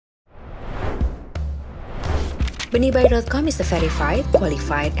Benihbaik.com is a verified,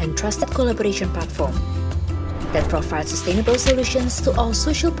 qualified, and trusted collaboration platform that provides sustainable solutions to all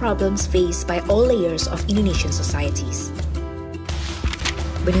social problems faced by all layers of Indonesian societies.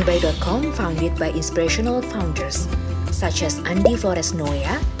 Benihbaik.com founded by inspirational founders such as Flores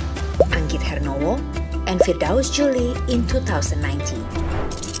Noya, Anggit Hernowo, and Firdaus Juli in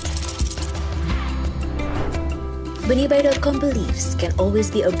 2019. Benihbaik.com believes can always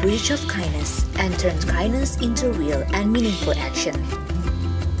be a bridge of kindness and turn kindness into real and meaningful action.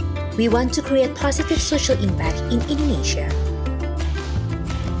 We want to create positive social impact in Indonesia.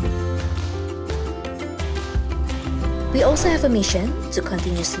 We also have a mission to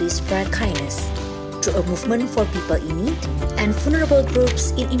continuously spread kindness through a movement for people in need and vulnerable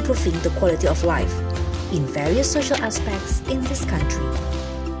groups in improving the quality of life in various social aspects in this country.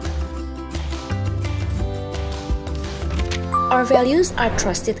 Our values are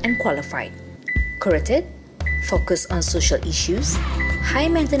trusted and qualified, curated, focus on social issues, high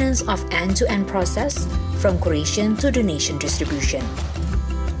maintenance of end-to-end process from curation to donation distribution.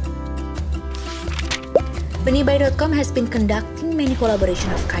 Benihbaik.com has been conducting many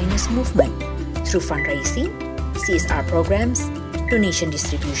collaboration of kindness movement through fundraising, CSR programs, donation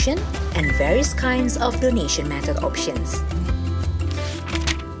distribution, and various kinds of donation method options.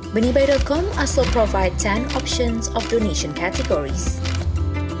 Benihbaik.com also provide 10 options of donation categories.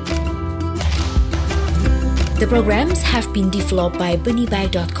 The programs have been developed by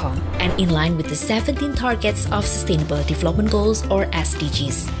Benihbaik.com and in line with the 17 targets of Sustainable Development Goals or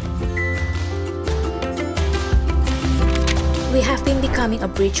SDGs. We have been becoming a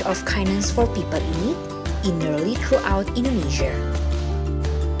bridge of kindness for people in need in nearly throughout Indonesia.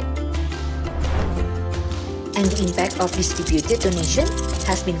 And the impact of distributed donation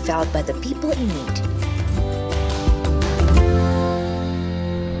has been felt by the people in need.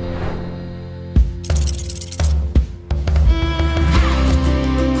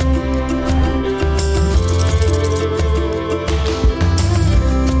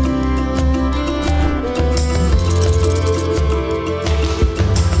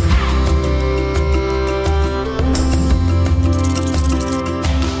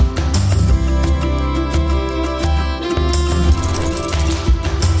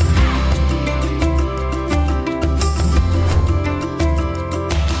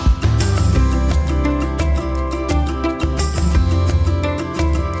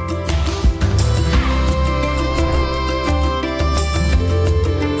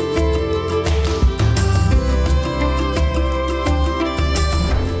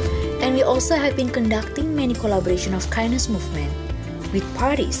 We also have been conducting many collaboration of kindness movement with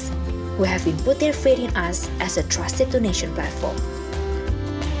parties who have been put their faith in us as a trusted donation platform.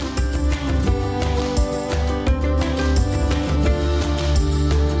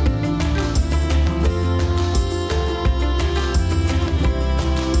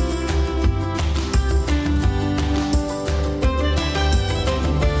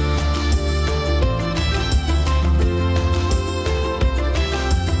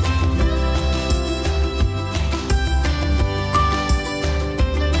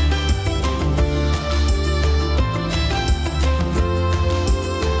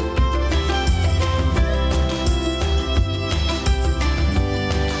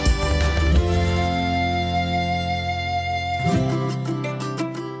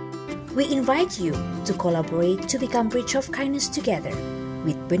 We invite you to collaborate to become bridge of kindness together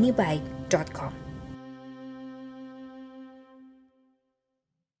with Benihbaik.com.